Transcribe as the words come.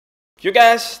You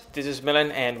guys, this is Milan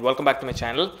and welcome back to my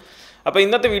channel. അപ്പോൾ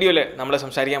ഇന്നത്തെ വീഡിയോയിൽ നമ്മൾ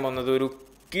സംസാരിക്കാൻ പോകുന്നത് ഒരു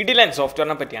കിഡിലൻ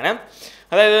സോഫ്റ്റ്വെയറിനെ പറ്റിയാണ്.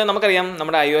 അതായത് നമുക്കറിയാം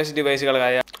നമ്മുടെ iOS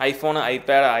ഡിവൈസുകളായ iPhone,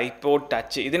 iPad, iPod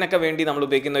touch ഇതിനൊക്കെ വേണ്ടി നമ്മൾ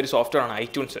ഉപയോഗിക്കുന്ന ഒരു സോഫ്റ്റ്വെയറാണ്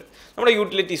ഐട്യൂൺസ്. നമ്മുടെ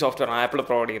യൂട്ടിലിറ്റി സോഫ്റ്റ്വെയറാണ് ആപ്പിൾ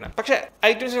പ്രൊവൈഡ് ചെയ്യുന്നത്. പക്ഷേ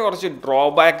ഐട്യൂൺസിന് കുറച്ച്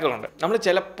ഡ്രോബാക്കുകളുണ്ട്. നമ്മൾ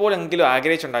ചിലപ്പോഴെങ്കിലും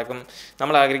ആഗ്രഹിച്ചുണ്ടാക്കും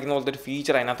നമ്മൾ ആഗ്രഹിക്കുന്ന പോലത്തെ ഒരു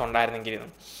ഫീച്ചർ അതിനകത്ത് ഉണ്ടായിരുന്നെങ്കിലും.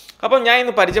 അപ്പം ഞാൻ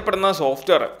ഇന്ന് പരിചയപ്പെടുന്ന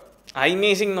സോഫ്റ്റ്വെയർ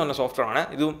iMazing എന്ന് പറഞ്ഞ സോഫ്റ്റ്വെയറാണ്.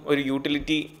 ഇതും ഒരു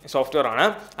യൂട്ടിലിറ്റി സോഫ്റ്റ്വെയറാണ്.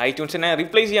 ഐട്യൂൺസിനെ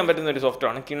റീപ്ലേസ് ചെയ്യാൻ പറ്റുന്ന ഒരു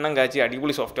സോഫ്റ്റ്വെയറാണ്. കിണ്ണം കാച്ചി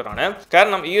അടിപൊളി സോഫ്റ്റ്വെയറാണ്.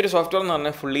 കാരണം ഈ ഒരു സോഫ്റ്റ്വെയർ എന്ന്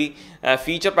പറഞ്ഞാൽ ഫുള്ളി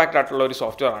ഫീച്ചർ പാക്ഡ് ആയിട്ടുള്ള ഒരു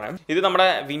സോഫ്റ്റ്വെയറാണ്. ഇത് നമ്മുടെ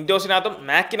വിൻഡോസിനകത്തും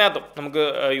മാക്കിനകത്തും നമുക്ക്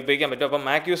ഉപയോഗിക്കാൻ പറ്റും. അപ്പം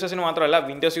മാക് യൂസേഴ്സിന് മാത്രമല്ല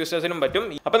വിൻഡോസ് യൂസേഴ്സിനും പറ്റും.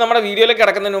 അപ്പോൾ നമ്മുടെ വീഡിയോയിലേക്ക്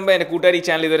കിടക്കുന്നതിന് മുമ്പ് എൻ്റെ കൂട്ടുകാർ ഈ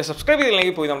ചാനൽ ഇതുവരെ സബ്സ്ക്രൈബ്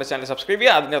ചെയ്തില്ലെങ്കിൽ പോയി നമ്മുടെ ചാനൽ സബ്സ്ക്രൈബ്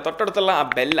ചെയ്യുക. അതിൻ്റെ തൊട്ടടുത്തുള്ള ആ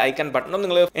ബെൽ ഐക്കൺ ബട്ടണും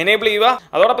നിങ്ങൾ എനേബിൾ ചെയ്യുക.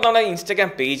 അതോടൊപ്പം നമ്മുടെ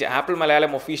Instagram page apple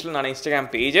Malayalam official എന്നാണ് ഇൻസ്റ്റാഗ്രാം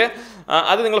പേജ്.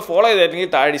 അത് നിങ്ങൾ ഫോളോ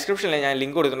ചെയ്തിട്ടുണ്ടെങ്കിൽ താഴെ ഡിസ്ക്രിപ്ഷനിൽ ഞാൻ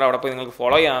ലിങ്ക് കൊടുത്തിട്ടുണ്ട്. അവിടെ പോയി നിങ്ങൾക്ക്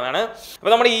ഫോളോ ചെയ്യാം.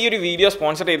 അപ്പോൾ നമ്മുടെ ഈ ഒരു വീഡിയോ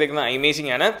സ്പോൺസർ ചെയ്തേക്കുന്ന iMazing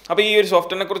ആണ്. അപ്പോൾ ഈ ഒരു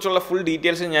സോഫ്റ്റ്വെയറിനെ കുറിച്ചുള്ള ഫുൾ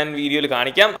ഡീറ്റെയിൽസ് ഞാൻ വീഡിയോയിൽ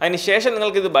കാണിക്കാം. അതിനുശേഷം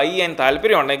നിങ്ങൾക്ക് ഇത് ബൈ ചെയ്യാൻ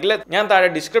താല്പര്യമുണ്ടെങ്കിൽ ഞാൻ താഴെ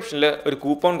ഡിസ്ക്രിപ്ഷനിൽ ഒരു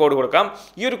കൂപ്പൺ കോഡ് കൊടുക്കാം.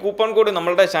 ഈ ഒരു കൂപ്പൺ കോഡ്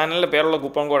നമ്മുടെ ചാനലിന്റെ പേരുള്ള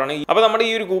കൂപ്പൺ കോഡാണ്. അപ്പോൾ നമ്മുടെ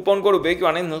ഈ ഒരു കൂപ്പൺ കോഡ്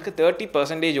ഉപയോഗിക്കുകയാണെങ്കിൽ നിങ്ങൾക്ക്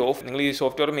 30% ഓഫ് നിങ്ങൾ ഈ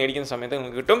സോഫ്റ്റ്വെയർ മേടിക്കുന്ന സമയത്ത്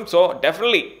നിങ്ങൾക്ക് കിട്ടും. So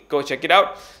definitely go check it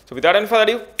out. So without any further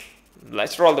adieu,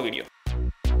 let's role the video.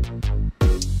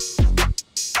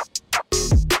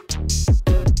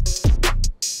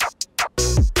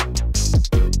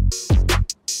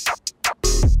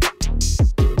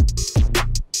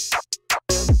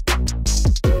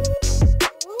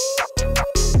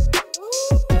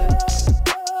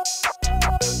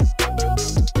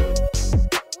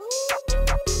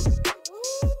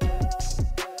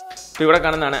 ഇപ്പോൾ ഇവിടെ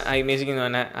കാണുന്നതാണ് iMazing എന്ന്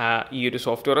പറഞ്ഞ ഈ ഒരു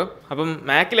സോഫ്റ്റ്വെയർ. അപ്പം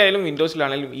മാക്കിലായാലും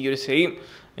വിൻഡോസിലാണെങ്കിലും ഈ ഒരു സെയിം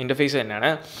ഇൻ്റർഫേസ്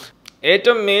തന്നെയാണ്.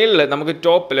 ഏറ്റവും മേളിൽ നമുക്ക്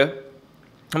ടോപ്പിൽ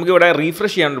നമുക്കിവിടെ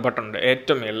റീഫ്രഷ് ചെയ്യാനൊരു ബട്ടൺ ഉണ്ട്.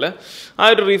 ഏറ്റവും മേളിൽ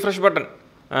ആ ഒരു റീഫ്രഷ് ബട്ടൺ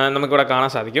നമുക്കിവിടെ കാണാൻ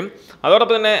സാധിക്കും.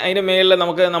 അതോടൊപ്പം തന്നെ അതിൻ്റെ മേളിൽ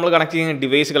നമ്മൾ കണക്ട് ചെയ്യുന്ന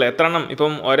ഡിവൈസുകൾ എത്ര എണ്ണം,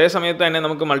 ഇപ്പം ഒരേ സമയത്ത് തന്നെ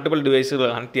നമുക്ക് മൾട്ടിപ്പിൾ ഡിവൈസുകൾ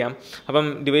കണക്ട് ചെയ്യാം. അപ്പം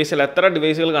ഡിവൈസിൽ എത്ര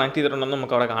ഡിവൈസുകൾ കണക്ട് ചെയ്തിട്ടുണ്ടെന്ന്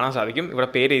നമുക്ക് അവിടെ കാണാൻ സാധിക്കും. ഇവിടെ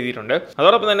പേര് എഴുതിയിട്ടുണ്ട്.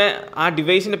 അതോടൊപ്പം തന്നെ ആ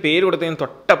ഡിവൈസിൻ്റെ പേര് കൊടുത്തതിന്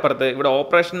തൊട്ടപ്പുറത്ത് ഇവിടെ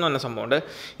ഓപ്പറേഷൻ എന്ന് പറഞ്ഞ സംഭവമുണ്ട്.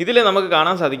 ഇതിൽ നമുക്ക്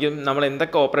കാണാൻ സാധിക്കും നമ്മൾ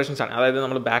എന്തൊക്കെ ഓപ്പറേഷൻസ് ആണ്, അതായത്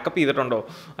നമ്മൾ ബാക്കപ്പ് ചെയ്തിട്ടുണ്ടോ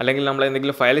അല്ലെങ്കിൽ നമ്മൾ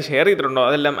എന്തെങ്കിലും ഫയൽ ഷെയർ ചെയ്തിട്ടുണ്ടോ,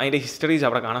 അതെല്ലാം അതിൻ്റെ ഹിസ്റ്ററീസ്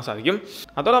അവിടെ കാണാൻ സാധിക്കും.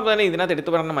 അതോടൊപ്പം തന്നെ ഇതിനകത്ത്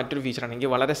എടുത്തു പറയുന്ന മറ്റൊരു ഫീച്ചറാണ്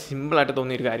എനിക്ക് വളരെ സിമ്പിളായിട്ട്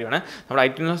തോന്നിയൊരു കാര്യമാണ്.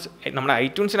 നമ്മുടെ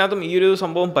ഐട്യൂൺസിനകത്തും ഈ ഒരു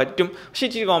സംഭവം പറ്റും, പക്ഷേ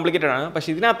ഇച്ചിരി കോംപ്ലിക്കേറ്റഡ് ആണ്. പക്ഷേ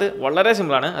ഇതിനകത്ത് വളരെ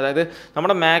സിമ്പിളാണ്. അതായത്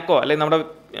നമ്മുടെ മാക്കോ അല്ലെങ്കിൽ നമ്മുടെ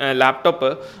ലാപ്ടോപ്പ്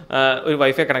ഒരു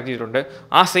വൈഫൈ കണക്ട് ചെയ്തിട്ടുണ്ട്.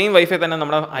 ആ സെയിം വൈഫൈ തന്നെ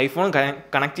നമ്മുടെ ഐഫോൺ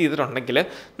കണക്ട് ചെയ്തിട്ടുണ്ടെങ്കിൽ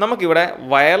നമുക്കിവിടെ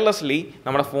വയർലെസ്ലി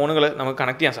നമ്മുടെ ഫോണുകൾ നമുക്ക്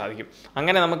കണക്ട് ചെയ്യാൻ സാധിക്കും.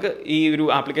 അങ്ങനെ നമുക്ക് ഈ ഒരു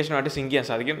ആപ്ലിക്കേഷനുമായിട്ട് സിങ്ക് ചെയ്യാൻ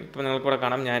സാധിക്കും. ഇപ്പോൾ നിങ്ങൾക്കിവിടെ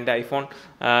കാണാം ഞാൻ എൻ്റെ ഐഫോൺ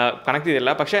കണക്ട്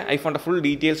ചെയ്തില്ല, പക്ഷേ ഐഫോണിൻ്റെ ഫുൾ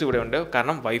ഡീറ്റെയിൽസ് ഇവിടെ ഉണ്ട്.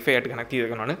 കാരണം വൈഫൈ ആയിട്ട് കണക്ട്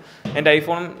ചെയ്തിരിക്കുന്നതാണ്. എൻ്റെ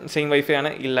ഐഫോണും സെയിം വൈഫൈ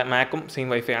ആണ്, ഇല്ല മാക്കും സെയിം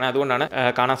വൈഫൈ ആണ്. അതുകൊണ്ടാണ്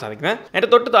കാണാൻ സാധിക്കുന്നത്. എൻ്റെ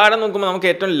തൊട്ട് താഴെ നോക്കുമ്പോൾ നമുക്ക്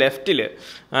ഏറ്റവും ലെഫ്റ്റിൽ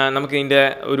നമുക്ക് ഇതിൻ്റെ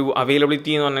ഒരു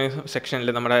അവൈലബിലിറ്റി എന്ന് പറഞ്ഞ സെക്ഷനിൽ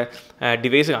നമ്മുടെ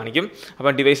ഡിവൈസ് കാണിക്കും.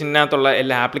 അപ്പോൾ ഡിവൈസിനകത്തുള്ള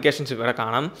എല്ലാ ആപ്ലിക്കേഷൻസും ഇവിടെ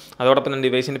കാണാം. അതോടൊപ്പം തന്നെ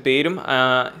ഡിവൈസിൻ്റെ പേരും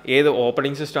ഏത്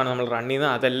ഓപ്പറേറ്റിംഗ് സിസ്റ്റമാണ് നമ്മൾ റൺ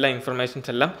ചെയ്യുന്നത് അതെല്ലാം ഇൻഫർമേഷൻസ്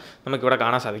എല്ലാം നമുക്കിവിടെ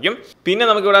കാണാൻ സാധിക്കും. പിന്നെ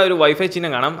നമുക്കിവിടെ ഒരു വൈഫൈ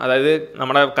ചിഹ്നം കാണാം. അതായത്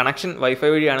നമ്മുടെ കണക്ഷൻ വൈഫൈ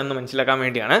വഴിയാണെന്ന് മനസ്സിലാക്കാൻ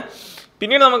വേണ്ടിയാണ്.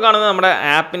 പിന്നീട് നമുക്ക് കാണുന്നത് നമ്മുടെ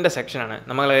ആപ്പിൻ്റെ സെക്ഷനാണ്.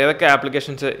 നമ്മൾ ഏതൊക്കെ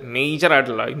ആപ്ലിക്കേഷൻസ്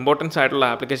മേജറായിട്ടുള്ള ഇമ്പോർട്ടൻസ് ആയിട്ടുള്ള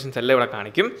ആപ്ലിക്കേഷൻസ് എല്ലാം ഇവിടെ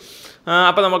കാണിക്കും.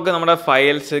 അപ്പോൾ നമുക്ക് നമ്മുടെ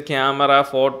ഫയൽസ്, ക്യാമറ,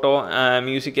 ഫോട്ടോ,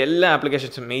 മ്യൂസിക് എല്ലാ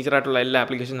ആപ്ലിക്കേഷൻസും മേജറായിട്ടുള്ള എല്ലാ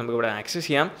ആപ്ലിക്കേഷൻസും നമുക്കിവിടെ ആക്സസ്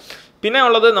ചെയ്യാം. പിന്നെ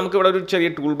ഉള്ളത് നമുക്കിവിടെ ഒരു ചെറിയ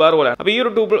ടൂൾ ബാർ പോലെയാണ്. അപ്പോൾ ഈ ഒരു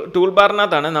ടൂൾ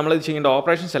ബാറിനകത്താണ് നമ്മൾ ചെയ്യേണ്ട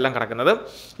ഓപ്പറേഷൻസ് എല്ലാം കിടക്കുന്നത്.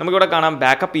 നമുക്കിവിടെ കാണാം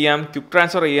ബാക്കപ്പ് ചെയ്യാം, ക്വിക്ക്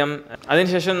ട്രാൻസ്ഫർ ചെയ്യാം,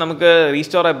 അതിനുശേഷം നമുക്ക്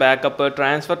restore A backup,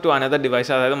 transfer to another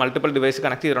device, അതായത് മൾട്ടിപ്പിൾ ഡിവൈസ്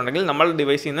കണക്ട് ചെയ്തിട്ടുണ്ടെങ്കിൽ നമ്മൾ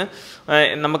ഡിവൈസിൽ നിന്ന്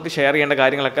നമുക്ക് ഷെയർ ചെയ്യേണ്ട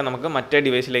കാര്യങ്ങളൊക്കെ നമുക്ക് മറ്റേ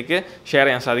ഡിവൈസിലേക്ക് ഷെയർ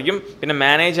ചെയ്യാൻ സാധിക്കും. പിന്നെ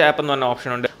മാനേജ് ആപ്പ് എന്ന് പറഞ്ഞ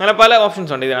ഓപ്ഷൻ ഉണ്ട്. അങ്ങനെ പല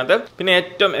ഓപ്ഷൻസ് ഉണ്ട് ഇതിനകത്ത്. പിന്നെ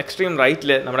ഏറ്റവും എക്സ്ട്രീം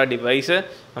റൈറ്റിൽ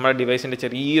നമ്മുടെ ഡിവൈസിൻ്റെ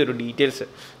ചെറിയൊരു ഡീറ്റെയിൽസ്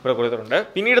ഇവിടെ കൊടുത്തിട്ടുണ്ട്.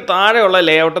 പിന്നീട് താഴെയുള്ള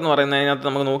ലേ ഔട്ട് എന്ന് പറയുന്നതിനകത്ത്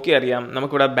നമുക്ക് നോക്കിയറിയാം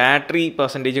നമുക്കിവിടെ ബാറ്ററി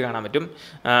പെർസെൻറ്റേജ് കാണാൻ പറ്റും.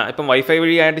 ഇപ്പം വൈഫൈ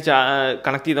വഴിയായിട്ട്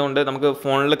കണക്ട് ചെയ്തുകൊണ്ട് നമുക്ക്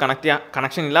ഫോണിൽ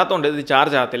കണക്ഷൻ ഇല്ലാത്തതുകൊണ്ട് ഇത്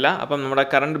ചാർജ് ആകത്തില്ല. അപ്പം നമ്മുടെ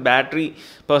കറണ്ട് ബാറ്ററി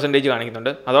പെർസെൻറ്റേജ്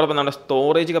കാണിക്കുന്നുണ്ട്. അതോടൊപ്പം നമ്മുടെ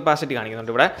സ്റ്റോറേജ് കപ്പാസിറ്റി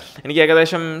കാണിക്കുന്നുണ്ട്. ഇവിടെ എനിക്ക്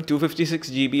ഏകദേശം 256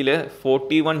 GB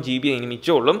 41 GB ഇനി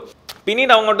മിച്ചമുള്ളൂ.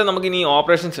 പിന്നീട് അങ്ങോട്ട് നമുക്ക് ഇനി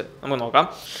ഓപ്പറേഷൻസ് നമുക്ക് നോക്കാം.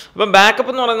 അപ്പം ബാക്കപ്പ്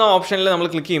എന്ന് പറയുന്ന ഓപ്ഷനിൽ നമ്മൾ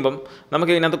ക്ലിക്ക് ചെയ്യുമ്പം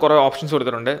നമുക്ക് ഇതിനകത്ത് കുറേ ഓപ്ഷൻസ്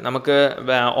കൊടുത്തിട്ടുണ്ട്. നമുക്ക്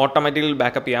ഓട്ടോമാറ്റിക്കലി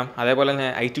ബാക്കപ്പ് ചെയ്യാം. അതേപോലെ തന്നെ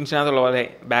ഐട്യൂൺസിനകത്തുള്ള പോലെ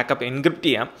ബാക്കപ്പ് എൻക്രിപ്റ്റ്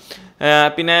ചെയ്യാം.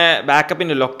 പിന്നെ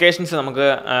ബാക്കപ്പിൻ്റെ ലൊക്കേഷൻസ് നമുക്ക്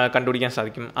കണ്ടുപിടിക്കാൻ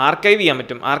സാധിക്കും. ആർക്കൈവ് ചെയ്യാൻ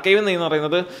പറ്റും. ആർക്കൈവ് എന്ന്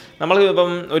പറയുന്നത് നമ്മൾ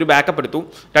ഇപ്പം ഒരു ബാക്കപ്പ് എടുത്തു,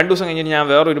 2 ദിവസം കഴിഞ്ഞിട്ട് ഞാൻ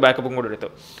വേറൊരു ബാക്കപ്പും കൂടെ എടുത്തു.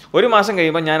 1 മാസം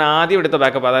കഴിയുമ്പോൾ ഞാൻ ആദ്യം എടുത്ത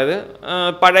ബാക്കപ്പ്, അതായത്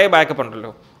പഴയ ബാക്കപ്പ്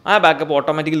ഉണ്ടല്ലോ, ആ ബാക്കപ്പ്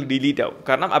ഓട്ടോമാറ്റിക്കലി ഡിലീറ്റ് ആവും.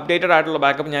 കാരണം അപ്ഡേറ്റഡ് ആയിട്ടുള്ള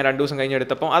ബാക്കപ്പ് ഞാൻ 2 ദിവസം കഴിഞ്ഞ്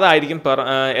എടുത്തപ്പോൾ അതായിരിക്കും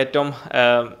ഏറ്റവും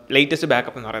ലേറ്റസ്റ്റ്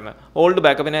ബാക്കപ്പ് എന്ന് പറയുന്നത്. ഓൾഡ്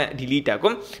ബാക്കപ്പിനെ ഡിലീറ്റ്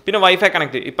ആക്കും. പിന്നെ വൈഫൈ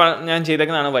കണക്ട്, ഇപ്പം ഞാൻ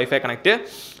ചെയ്തേക്കുന്നതാണ് വൈഫൈ കണക്ട്.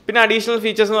 പിന്നെ അഡീഷണൽ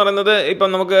ഫീച്ചേഴ്സ് എന്ന് പറയുന്നത്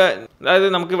ഇപ്പം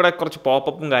നമുക്കിവിടെ കുറച്ച്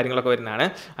പോപ്പപ്പും കാര്യങ്ങളൊക്കെ വരുന്നതാണ്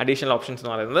അഡീഷണൽ ഓപ്ഷൻസ്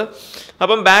എന്ന് പറയുന്നത്.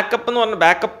 അപ്പം ബാക്കപ്പ് എന്ന് പറഞ്ഞാൽ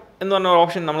ബാക്കപ്പ് എന്ന് പറഞ്ഞ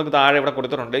ഓപ്ഷൻ നമുക്ക് താഴെ ഇവിടെ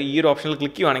കൊടുത്തിട്ടുണ്ട്. ഈ ഒരു ഓപ്ഷനിൽ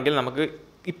ക്ലിക്ക് ചെയ്യുവാണെങ്കിൽ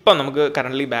നമുക്ക്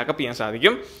കറൻ്റ്ലി ബാക്കപ്പ് ചെയ്യാൻ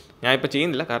സാധിക്കും. ഞാനിപ്പോൾ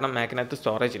ചെയ്യുന്നില്ല, കാരണം മാക്കിനകത്ത്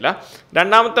സ്റ്റോറേജ് ഇല്ല.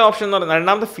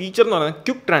 രണ്ടാമത്തെ ഫീച്ചർ എന്ന് പറയുന്നത്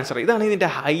ക്വിക്ക് ട്രാൻസ്ഫർ. ഇതാണ് ഇതിൻ്റെ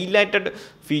ഹൈലൈറ്റഡ്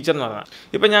ഫീച്ചർ എന്ന് പറയുന്നത്.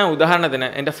 ഇപ്പോൾ ഞാൻ ഉദാഹരണത്തിന്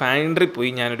എൻ്റെ ഫൈൻഡറിൽ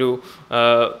പോയി ഞാനൊരു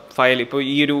ഫയൽ, ഇപ്പോൾ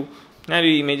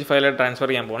ഞാനൊരു ഇമേജ് ഫയൽ ട്രാൻസ്ഫർ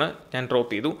ചെയ്യാൻ പോവാണ്. ഞാൻ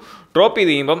ഡ്രോപ്പ് ചെയ്ത്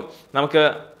കഴിയുമ്പം നമുക്ക്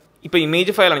ഇപ്പോൾ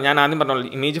ഇമേജ് ഫയലാണ്, ഞാൻ ആദ്യം പറഞ്ഞ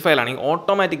ഇമേജ് ഫയലാണെങ്കിൽ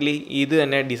ഓട്ടോമാറ്റിക്കലി ഇത്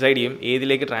തന്നെ ഡിസൈഡ് ചെയ്യും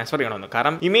ഏതിലേക്ക് ട്രാൻസ്ഫർ ചെയ്യണമെന്ന്.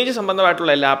 കാരണം ഇമേജ്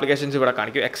സംബന്ധമായിട്ടുള്ള എല്ലാ ആപ്ലിക്കേഷൻസും ഇവിടെ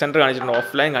കാണിക്കും. എക്സെൻറ്റർ കാണിച്ചിട്ടുണ്ട്,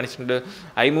 ഓഫ്ലൈൻ കാണിച്ചിട്ടുണ്ട്,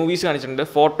 iMovies കാണിച്ചിട്ടുണ്ട്,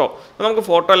 ഫോട്ടോ. അപ്പോൾ നമുക്ക്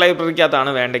ഫോട്ടോ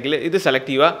ലൈബ്രറിക്കകത്താണ് വേണ്ടെങ്കിൽ ഇത് സെലക്ട്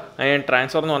ചെയ്യുക, അതിന്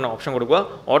ട്രാൻസ്ഫർ എന്ന് പറഞ്ഞ ഓപ്ഷൻ കൊടുക്കുക,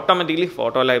 ഓട്ടോമാറ്റിക്കലി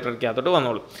ഫോട്ടോ ലൈബ്രറിക്കകത്തോട്ട്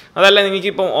വന്നോളൂ. അതല്ല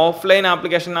എനിക്കിപ്പോൾ ഓഫ്ലൈൻ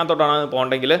ആപ്ലിക്കേഷനകത്തോട്ടാണ്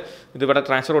പോകണമെങ്കിൽ ഇതിവിടെ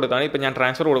ട്രാൻസ്ഫർ കൊടുക്കുകയാണ്. ഇപ്പോൾ ഞാൻ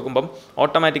ട്രാൻസ്ഫർ കൊടുക്കുമ്പം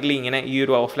ഓട്ടോമാറ്റിക്കലി ഇങ്ങനെ ഈ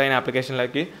ഒരു ഓഫ്ലൈൻ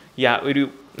ആപ്ലിക്കേഷനിലേക്ക്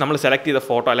നമ്മൾ സെലക്ട് ചെയ്ത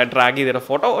ഫോട്ടോ അല്ല ഡ്രാഗ് ചെയ്ത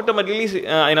ഫോട്ടോ ഓട്ടോമാറ്റിക്കലി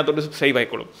അതിനകത്തോട്ട് സേവ്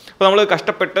ആയിക്കോളും. അപ്പോൾ നമ്മൾ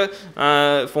കഷ്ടപ്പെട്ട്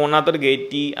ഫോണിനകത്തോട്ട്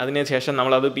കയറ്റി അതിന് ശേഷം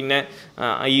നമ്മളത് പിന്നെ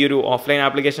ഈ ഒരു ഓഫ്ലൈൻ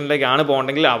ആപ്ലിക്കേഷനിലേക്കാണ്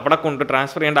പോകണമെങ്കിൽ അവിടെ കൊണ്ട്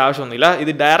ട്രാൻസ്ഫർ ചെയ്യേണ്ട ആവശ്യമൊന്നുമില്ല.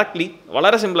 ഇത് ഡയറക്റ്റ്ലി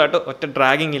വളരെ സിമ്പിളായിട്ട് ഒറ്റ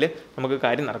ഡ്രാഗിങ്ങിൽ നമുക്ക്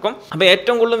കാര്യം നടക്കും. അപ്പോൾ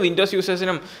ഏറ്റവും കൂടുതലും വിൻഡോസ്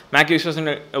യൂസേഴ്സിനും മാക്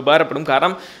യൂസേഴ്സിനും ഉപകാരപ്പെടും.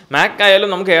 കാരണം മാക്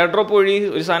ആയാലും നമുക്ക് എയർ ഡ്രോപ്പ് വഴി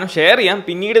ഒരു സാധനം ഷെയർ ചെയ്യാം,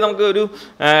 പിന്നീട് നമുക്ക് ഒരു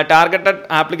ടാർഗറ്റഡ്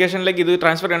ആപ്ലിക്കേഷനിലേക്ക് ഇത്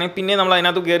ട്രാൻസ്ഫർ ചെയ്യണമെങ്കിൽ പിന്നെ നമ്മൾ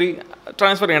അതിനകത്ത് കയറി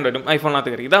ട്രാൻസ്ഫർ ചെയ്യേണ്ടി വരും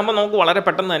ഐഫോണിനകത്ത് കയറി. ഇതാകുമ്പോൾ നമുക്ക് വളരെ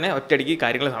പെട്ടെന്ന് തന്നെ ഒറ്റയടിക്ക്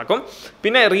കാര്യങ്ങൾ നടക്കും.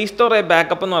 പിന്നെ റീസ്റ്റോർ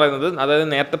ബാക്കപ്പ് എന്ന് പറയുന്നത്, അതായത്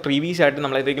നേരത്തെ പ്രീവിയസ് ആയിട്ട്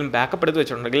നമ്മൾ ഏതെങ്കിലും ബാക്കപ്പ് എടുത്ത്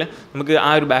വെച്ചിട്ടുണ്ടെങ്കിൽ നമുക്ക് ആ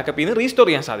ഒരു ബാക്കപ്പിൽ നിന്ന് റീസ്റ്റോർ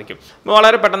ചെയ്യാൻ സാധിക്കും. അപ്പോൾ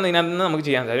വളരെ പെട്ടെന്ന് ഇതിനകത്ത് നിന്ന് നമുക്ക്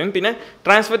ചെയ്യാൻ സാധിക്കും. പിന്നെ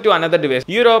ട്രാൻസ്ഫർ ടു അനദർ ഡിവൈസ്,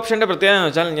 ഈ ഒരു ഓപ്ഷൻ്റെ പ്രത്യേകത എന്ന്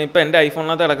വെച്ചാൽ ഇപ്പോൾ എൻ്റെ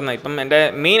ഐഫോണിനകത്ത് എൻ്റെ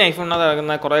മെയിൻ ഐഫോണിനകത്ത്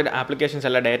കിടക്കുന്ന കുറേ ആപ്ലിക്കേഷൻസ്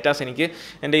അല്ല ഡേറ്റാസ് എനിക്ക്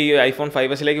എൻ്റെ ഈ iPhone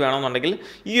 5s വേണമെന്നുണ്ടെങ്കിൽ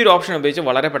ഈ ഒരു ഓപ്ഷൻ ഉപയോഗിച്ച്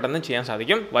വളരെ പെട്ടെന്ന് ചെയ്യാൻ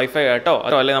സാധിക്കും. വൈഫൈ ആയിട്ടോ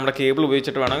അല്ലെങ്കിൽ നമ്മുടെ കേബിൾ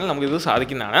ഉപയോഗിച്ചിട്ട് വേണമെങ്കിൽ നമുക്കിത്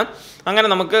സാധിക്കുന്നതാണ്. അങ്ങനെ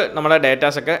നമുക്ക് നമ്മുടെ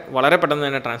ഡേറ്റാസൊക്കെ വളരെ പെട്ടെന്ന്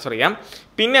തന്നെ ട്രാൻസ്ഫർ ചെയ്യാം.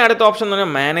 പിന്നെ അടുത്ത ഓപ്ഷൻ എന്ന് പറഞ്ഞാൽ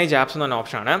മാനേജ് ആപ്സ് എന്ന് പറഞ്ഞ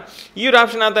ഓപ്ഷനാണ്. ഈ ഒരു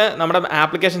ഓപ്ഷനകത്ത് നമ്മുടെ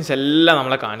ആപ്ലിക്കേഷൻസ് എല്ലാം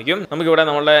നമ്മളെ കാണിക്കും. നമുക്കിവിടെ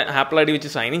നമ്മുടെ ആപ്പിൾ ID വെച്ച്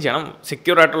സൈൻ ഇൻ ചെയ്യണം.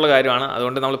 സെക്യൂർ ആയിട്ടുള്ള കാര്യമാണ്,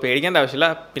 അതുകൊണ്ട് നമ്മൾ പേടിക്കേണ്ട ആവശ്യമില്ല.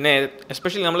 പിന്നെ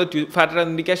എസ്പെഷ്യലി നമ്മൾ 2-factor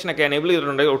authentication ഒക്കെ എനേബിൾ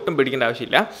ചെയ്തിട്ടുണ്ടെങ്കിൽ ഒട്ടും പേടിക്കേണ്ട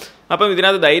ആവശ്യമില്ല. അപ്പം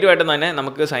ഇതിനകത്ത് ധൈര്യമായിട്ട് തന്നെ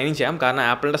നമുക്ക് സൈൻ ഇൻ ചെയ്യാം, കാരണം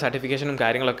ആപ്പിളിൻ്റെ സർട്ടിഫിക്കേഷനും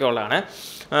കാര്യങ്ങളൊക്കെ ഉള്ളതാണ്.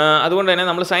 അതുകൊണ്ട് തന്നെ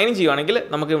നമ്മൾ സൈൻ ഇൻ ചെയ്യുകയാണെങ്കിൽ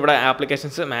നമുക്ക് ഇവിടെ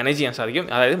ആപ്ലിക്കേഷൻസ് മാനേജ് ചെയ്യാൻ സാധിക്കും.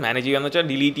 അതായത് മാനേജ് ചെയ്യുക എന്ന് വെച്ചാൽ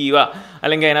ഡിലീറ്റ് ചെയ്യുക,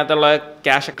 അല്ലെങ്കിൽ അതിനകത്തുള്ള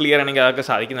ക്യാഷ് ക്ലിയർ ആണെങ്കിൽ അതൊക്കെ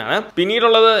സാധിക്കുന്നതാണ്.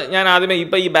 പിന്നീടുള്ളത് ഞാൻ ആദ്യമേ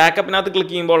ഇപ്പോൾ ഈ ബാക്കപ്പിനകത്ത്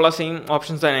ക്ലിക്ക് ചെയ്യുമ്പോൾ ഉള്ള സെയിം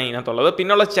ഓപ്ഷൻസ് ആണ് ഇതിനകത്തുള്ളത്.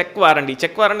 പിന്നെയുള്ള ചെക്ക് വാറണ്ടി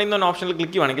എന്ന ഓപ്ഷനിൽ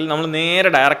ക്ലിക്ക് ചെയ്യുകയാണെങ്കിൽ നമ്മൾ നേരെ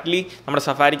ഡയറക്റ്റ്ലി നമ്മുടെ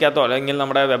സഫാരിക്കകത്തോ അല്ലെങ്കിൽ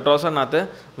നമ്മുടെ വെബ് ബ്രൗസറിനകത്ത്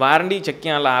വാറണ്ടി ചെക്ക്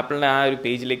ചെയ്യാനുള്ള ആപ്പിളിൻ്റെ ആ ഒരു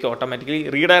പേജിലേക്ക് ഓട്ടോമാറ്റിക്കലി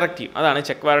റീഡയറക്റ്റ് ചെയ്യും. അതാണ്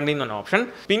ചെക്ക് വാറണ്ടി എന്ന് പറഞ്ഞ ഓപ്ഷൻ.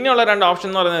 പിന്നെയുള്ള രണ്ട് ഓപ്ഷൻ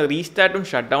എന്ന് പറയുന്നത് റീസ്റ്റാർട്ടും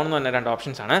ഷട്ട് ഡൗൺ എന്ന് പറഞ്ഞ രണ്ട്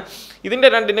ഓപ്ഷൻസ് ആണ്. ഇതിൻ്റെ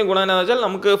രണ്ടിൻ്റെ ഗുണം എന്താണെന്ന് വെച്ചാൽ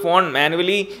നമുക്ക് ഫോൺ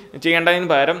മാനുവലി ചെയ്യേണ്ടതിന്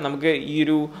പകരം നമുക്ക് ഈ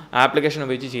ഒരു ആപ്ലിക്കേഷൻ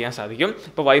ഉപയോഗിച്ച് ചെയ്യാൻ സാധിക്കും.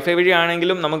 ഇപ്പോൾ വൈഫൈ വഴി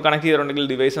ആണെങ്കിലും നമുക്ക് കണക്ട് ചെയ്തിട്ടുണ്ടെങ്കിൽ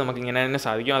ഡിവൈസ് നമുക്ക് ഇങ്ങനെ തന്നെ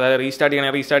സാധിക്കും. അതായത്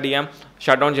റീസ്റ്റാർട്ട് ചെയ്യാം,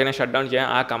 ഷട്ട് ഡൗൺ ചെയ്യാം,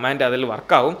 ആ കമാൻഡ് അതിൽ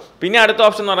വർക്കാവും. പിന്നെ അടുത്ത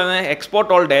ഓപ്ഷൻ എന്ന് പറയുന്നത്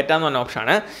എക്സ്പോർട്ട് ഓൾ ഡേറ്റ എന്ന് പറഞ്ഞ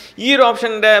ഓപ്ഷനാണ്. ഈ ഒരു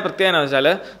ഓപ്ഷൻ്റെ പ്രത്യേകത എന്ന് വെച്ചാൽ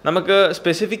നമുക്ക്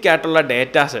സ്പെസിഫിക് ആയിട്ടുള്ള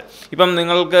ഡേറ്റാസ്, ഇപ്പം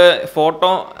നിങ്ങൾക്ക്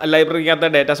ഫോട്ടോ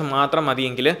ലൈബ്രറിക്കകത്ത ഡേറ്റാസ് മാത്രം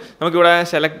മതിയെങ്കിൽ നമുക്കിവിടെ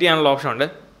സെലക്ട് ചെയ്യാനുള്ള ഓപ്ഷൻ ഉണ്ട്.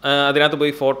 അതിനകത്ത്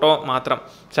പോയി ഫോട്ടോ മാത്രം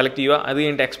സെലക്ട് ചെയ്യുക. അത്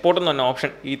കഴിഞ്ഞിട്ട് എക്സ്പോർട്ട് എന്ന് പറഞ്ഞ ഓപ്ഷൻ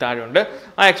ഈ താഴെയുണ്ട്.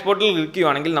 ആ എക്സ്പോർട്ടിൽ ക്ലിക്ക്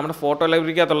ചെയ്യുവാണെങ്കിൽ നമ്മുടെ ഫോട്ടോ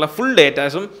ലൈബ്രറിക്കകത്തുള്ള ഫുൾ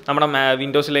ഡേറ്റാസും നമ്മുടെ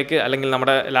വിൻഡോസിലേക്ക് അല്ലെങ്കിൽ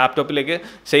നമ്മുടെ ലാപ്ടോപ്പിലേക്ക്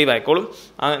സേവ് ആയിക്കോളും.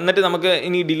 എന്നിട്ട് നമുക്ക്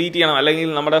ഇനി ഡിലീറ്റ് ചെയ്യണം അല്ലെങ്കിൽ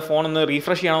നമ്മുടെ ഫോൺ ഒന്ന്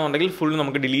റീഫ്രഷ് ചെയ്യണമെന്നുണ്ടെങ്കിൽ ഫുൾ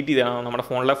നമുക്ക് ഡിലീറ്റ് ചെയ്യണം നമ്മുടെ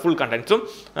ഫോണിലെ ഫുൾ കണ്ടൻസും.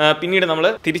 പിന്നീട് നമ്മൾ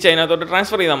തിരിച്ച് അതിനകത്തോട്ട്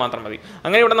ട്രാൻസ്ഫർ ചെയ്താൽ മാത്രം മതി.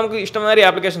 അങ്ങനെ ഇവിടെ നമുക്ക് ഇഷ്ടംമാതിരി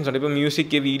ആപ്ലിക്കേഷൻസ് ഉണ്ട്. ഇപ്പോൾ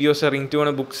music, videos, ring tune,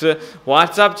 books,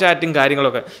 WhatsApp ചാറ്റും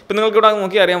കാര്യങ്ങളൊക്കെ. ഇപ്പോൾ നിങ്ങൾക്ക് ഇവിടെ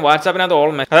നോക്കി അറിയാം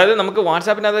വാട്സാപ്പിനകത്ത് അതായത് നമുക്ക്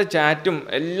വാട്സാപ്പിനകത്ത് ചാറ്റും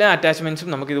എല്ലാ അറ്റാച്ച്മെൻറ്റ്സും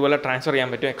നമുക്ക് ഇതുപോലെ ട്രാൻസ്ഫർ ചെയ്യാൻ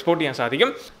പറ്റും, എക്സ്പോർട്ട് ചെയ്യാൻ സാധിക്കും.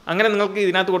 അങ്ങനെ നിങ്ങൾക്ക്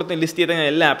ഇതിനകത്ത് കൊടുത്ത് ലിസ്റ്റ് ചെയ്ത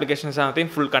എല്ലാ ആപ്ലിക്കേഷൻസിനകത്തെയും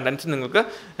ഫുൾ കണ്ടൻറ്റ്സ് നിങ്ങൾക്ക്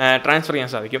ട്രാൻസ്ഫർ ചെയ്യാൻ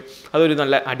സാധിക്കും. അതൊരു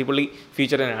നല്ല അടിപൊളി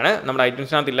ഫീച്ചർ തന്നെയാണ്, നമ്മുടെ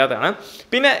ഐറ്റംസിനകത്ത് ഇല്ലാത്തതാണ്.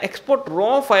 പിന്നെ എക്സ്പോർട്ട്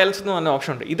റോ ഫയൽസ് എന്ന് പറഞ്ഞ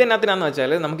ഓപ്ഷൻ ഉണ്ട്. ഇതെന്നതിനാന്ന്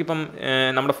വെച്ചാൽ നമുക്കിപ്പം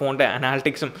നമ്മുടെ ഫോണിൻ്റെ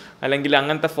അനാലിറ്റിക്സും അല്ലെങ്കിൽ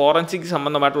അങ്ങനത്തെ ഫോറൻസിക്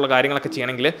സംബന്ധമായിട്ടുള്ള കാര്യങ്ങളൊക്കെ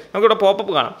ചെയ്യണമെങ്കിൽ നമുക്കിവിടെ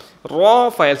പോപ്പപ്പ് കാണാം. റോ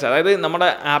ഫയൽസ്, അതായത് നമ്മുടെ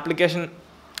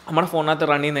നമ്മുടെ ഫോണിനകത്ത്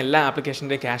റൺ ചെയ്യുന്ന എല്ലാ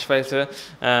ആപ്ലിക്കേഷൻ്റെ ക്യാഷ് ഫയൽസ്,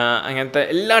 അങ്ങനത്തെ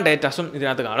എല്ലാ ഡേറ്റാസും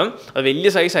ഇതിനകത്ത് കാണും. അത് വലിയ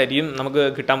സൈസ് ആയിരിക്കും നമുക്ക്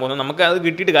കിട്ടാൻ പോകുന്നത്. നമുക്ക് അത്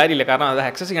കിട്ടിയിട്ട് കാര്യമില്ല, കാരണം അത്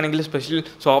ആക്സസ് ചെയ്യണമെങ്കിൽ സ്പെഷ്യൽ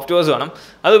സോഫ്റ്റ്വെയർസ് വേണം.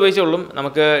 അത് ഉപയോഗിച്ചുള്ളും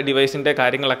നമുക്ക് ഡിവൈസിൻ്റെ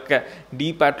കാര്യങ്ങളൊക്കെ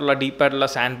ഡീപ്പായിട്ടുള്ള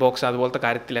സാൻഡ് ബോക്സ് അതുപോലത്തെ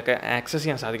കാര്യത്തിലൊക്കെ ആക്സസ്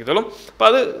ചെയ്യാൻ സാധിക്കത്തുള്ളൂ. അപ്പോൾ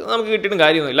അത് നമുക്ക് കിട്ടിയിട്ടും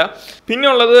കാര്യമൊന്നുമില്ല. പിന്നെ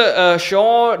ഉള്ളത് ഷോ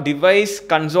ഡിവൈസ്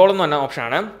കൺസോൾ എന്ന് പറഞ്ഞ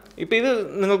ഓപ്ഷനാണ്. ഇപ്പോൾ ഇത്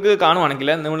നിങ്ങൾക്ക് കാണുവാണെങ്കിൽ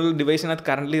നമ്മൾ ഡിവൈസിനകത്ത്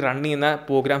കറൻ്റ്ലി റൺ ചെയ്യുന്ന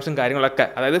പ്രോഗ്രാംസും കാര്യങ്ങളൊക്കെ,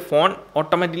 അതായത് ഫോൺ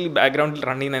ഓട്ടോമാറ്റിക്കലി ബാക്ക്ഗ്രൗണ്ടിൽ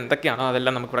റൺ ചെയ്യുന്ന എന്തൊക്കെയാണോ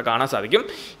അതെല്ലാം നമുക്കിവിടെ കാണാൻ സാധിക്കും.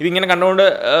 ഇതിങ്ങനെ കണ്ടുകൊണ്ട്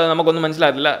നമുക്കൊന്നും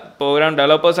മനസ്സിലാകത്തില്ല. പ്രോഗ്രാം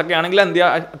ഡെവലപ്പേഴ്സൊക്കെ ആണെങ്കിൽ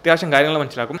അത്യാവശ്യം കാര്യങ്ങൾ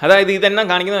മനസ്സിലാക്കും. അതായത് ഇതെല്ലാം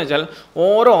കാണിക്കുന്നത് വെച്ചാൽ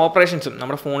ഓരോ ഓപ്പറേഷൻസും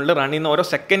നമ്മുടെ ഫോണിൽ റൺ ചെയ്യുന്ന ഓരോ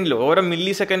സെക്കൻഡിലും ഓരോ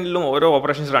മില്ലി സെക്കൻഡിലും ഓരോ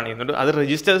ഓപ്പറേഷൻസ് റൺ ചെയ്യുന്നുണ്ട്. അത്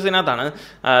രജിസ്റ്റേഴ്സിനകത്താണ്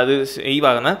അത് സേവ്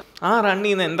ആകുന്നത്. ആ റൺ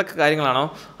ചെയ്യുന്ന എന്തൊക്കെ കാര്യങ്ങളാണോ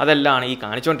അതെല്ലാമാണ് ഈ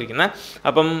കാണിച്ചുകൊണ്ടിരിക്കുന്നത്.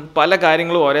 അപ്പം പല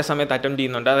കാര്യങ്ങളും ഒരേ സമയത്ത് അറ്റംപ്റ്റ്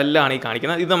ചെയ്യുന്നുണ്ട്, അതെല്ലാമാണ് ഈ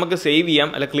കാണിക്കുന്നത്. ഇത് നമുക്ക് സേവ് ചെയ്യാം,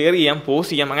 അല്ല ക്ലിയർ ചെയ്യാം, പോസ്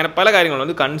ചെയ്യാം, അങ്ങനെ പല കാര്യങ്ങളും.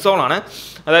 ഇത് കൺസോളാണ്.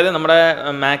 അതായത് നമ്മുടെ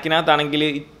മാക്കിനകത്താണെങ്കിൽ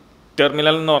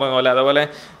ടെർമിനൽ എന്ന് പറഞ്ഞ പോലെ, അതുപോലെ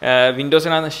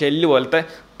വിൻഡോസിനകത്ത് ഷെല്ല് പോലത്തെ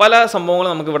പല സംഭവങ്ങളും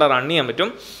നമുക്ക് ഇവിടെ റൺ ചെയ്യാൻ പറ്റും.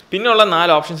 പിന്നെയുള്ള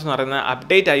 4 ഓപ്ഷൻസ് എന്ന് പറയുന്നത്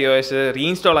update iOS,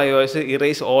 reinstall iOS,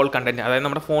 erase all content. അതായത്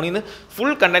നമ്മുടെ ഫോണിൽ നിന്ന്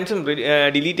ഫുൾ കണ്ടന്റ്സും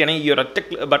ഡിലീറ്റ് ചെയ്യണം. ഈ ഒരൊറ്റ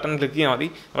ബട്ടൺ ക്ലിക്ക് ചെയ്യാൽ മതി,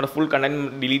 നമ്മുടെ ഫുൾ കണ്ടന്റ്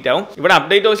ഡിലീറ്റ് ആവും. ഇവിടെ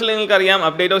അപ്ഡേറ്റ് ഓസിൽ നിങ്ങൾക്ക് അറിയാം,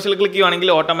 അപ്ഡേറ്റ് ഓസിൽ ക്ലിക്ക്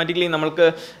ചെയ്യുവാണെങ്കിൽ ഓട്ടോമാറ്റിക്കലി നമുക്ക്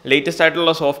ലേറ്റസ്റ്റ്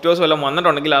ആയിട്ടുള്ള സോഫ്റ്റ്വെയർസ് വല്ലതും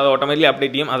വന്നിട്ടുണ്ടെങ്കിൽ അത് ഓട്ടോമാറ്റിക്കലി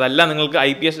അപ്ഡേറ്റ് ചെയ്യും. അതല്ല നിങ്ങൾക്ക്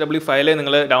IPSW ഫയൽ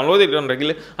നിങ്ങൾ ഡൗൺലോഡ്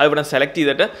ചെയ്തിട്ടുണ്ടെങ്കിൽ അത് ഇവിടെ സെലക്ട്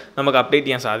ചെയ്തിട്ട് നമുക്ക് അപ്ഡേറ്റ്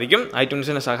ചെയ്യാൻ സാധിക്കും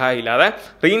ഐട്യൂൺസിൻ്റെ സഹായം ഇല്ലാതെ.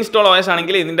 റീഇൻസ്റ്റാൾ OS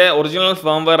ആണെങ്കിൽ ഇതിൻ്റെ ഒറിജിനൽ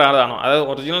ഫേംവെയർ ഏതാണോ, അത്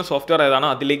ഒറിജിനൽ സോഫ്റ്റ്വെയർ ഏതാണോ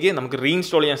അതിലേക്ക് നമുക്ക്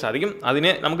റീഇൻസ്റ്റാൾ ചെയ്യാൻ സാധിക്കും.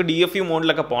 അതിന് നമുക്ക് DFU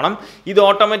മോഡിലൊക്കെ പോകണം. ഇത്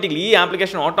ഓട്ടോമാറ്റിക്കലി ഈ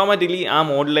ആപ്ലിക്കേഷൻ ഓട്ടോമാറ്റിക്കലി ആ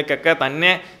മോഡിലേക്കൊക്കെ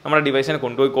തന്നെ നമ്മുടെ ഡിവൈസിനെ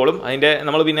കൊണ്ടുപോയിക്കോളും. അതിൻ്റെ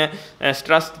നമ്മൾ പിന്നെ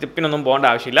എക്സ്ട്രാ സ്റ്റെപ്പിനൊന്നും പോകേണ്ട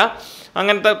ആവശ്യമില്ല.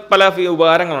 അങ്ങനത്തെ പല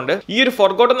ഉപകാരങ്ങളുണ്ട്. ഈ ഒരു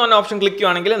ഫോർഗോട്ട് എന്ന് പറഞ്ഞ ഓപ്ഷൻ ക്ലിക്ക്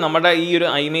ചെയ്യുവാണെങ്കിൽ നമ്മുടെ ഈ ഒരു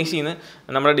iMazing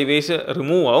നമ്മുടെ ഡിവൈസ്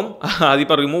റിമൂവ് ആവും.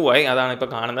 അതിപ്പോൾ റിമൂവ് ആയി, അതാണ് ഇപ്പോൾ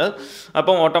കാണുന്നത്.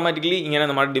 അപ്പം ഓട്ടോമാറ്റിക്കലി ഇങ്ങനെ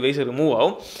നമ്മുടെ ഡിവൈസ് റിമൂവ്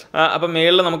ആവും. അപ്പം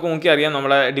മേളിൽ നമുക്ക് നോക്കി അറിയാം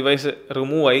നമ്മുടെ ഡിവൈസ്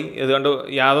റിമൂവ് ആയി, ഇതുകൊണ്ട്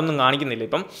യാതൊന്നും കാണിക്കുന്നില്ല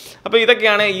ഇപ്പം. അപ്പോൾ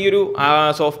ഇതൊക്കെയാണ് ഈ ഒരു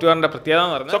സോഫ്റ്റ്വെയറിൻ്റെ പ്രത്യേകത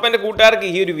എന്ന് പറയുന്നത്. അപ്പോൾ എൻ്റെ കൂട്ടുകാർക്ക്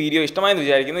ഈ ഒരു വീഡിയോ ഇഷ്ടമായെന്ന്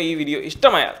വിചാരിക്കുന്നു. ഈ വീഡിയോ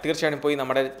ഇഷ്ടമായാൽ തീർച്ചയായിട്ടും പോയി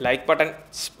നമ്മുടെ ലൈക്ക് ബട്ടൺ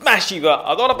സ്മാഷ് ചെയ്യുക.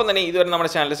 അതോടൊപ്പം തന്നെ ഇതുവരെ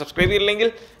നമ്മുടെ ചാനൽ സബ്സ്ക്രൈബ്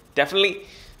ചെയ്തില്ലെങ്കിൽ ഡെഫിനറ്റ്ലി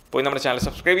പോയി നമ്മുടെ ചാനൽ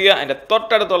സബ്സ്ക്രൈബ് ചെയ്യുക. അതിൻ്റെ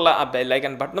തൊട്ടടുത്തുള്ള ആ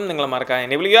ബെല്ലൈക്കൺ ബട്ടണും നിങ്ങൾ മറക്കാതെ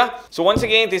എനേബിൾ ചെയ്യുക. So once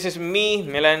again this is me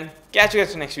Milan. Catch you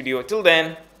guys in the next video. Till then,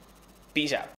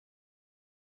 peace out.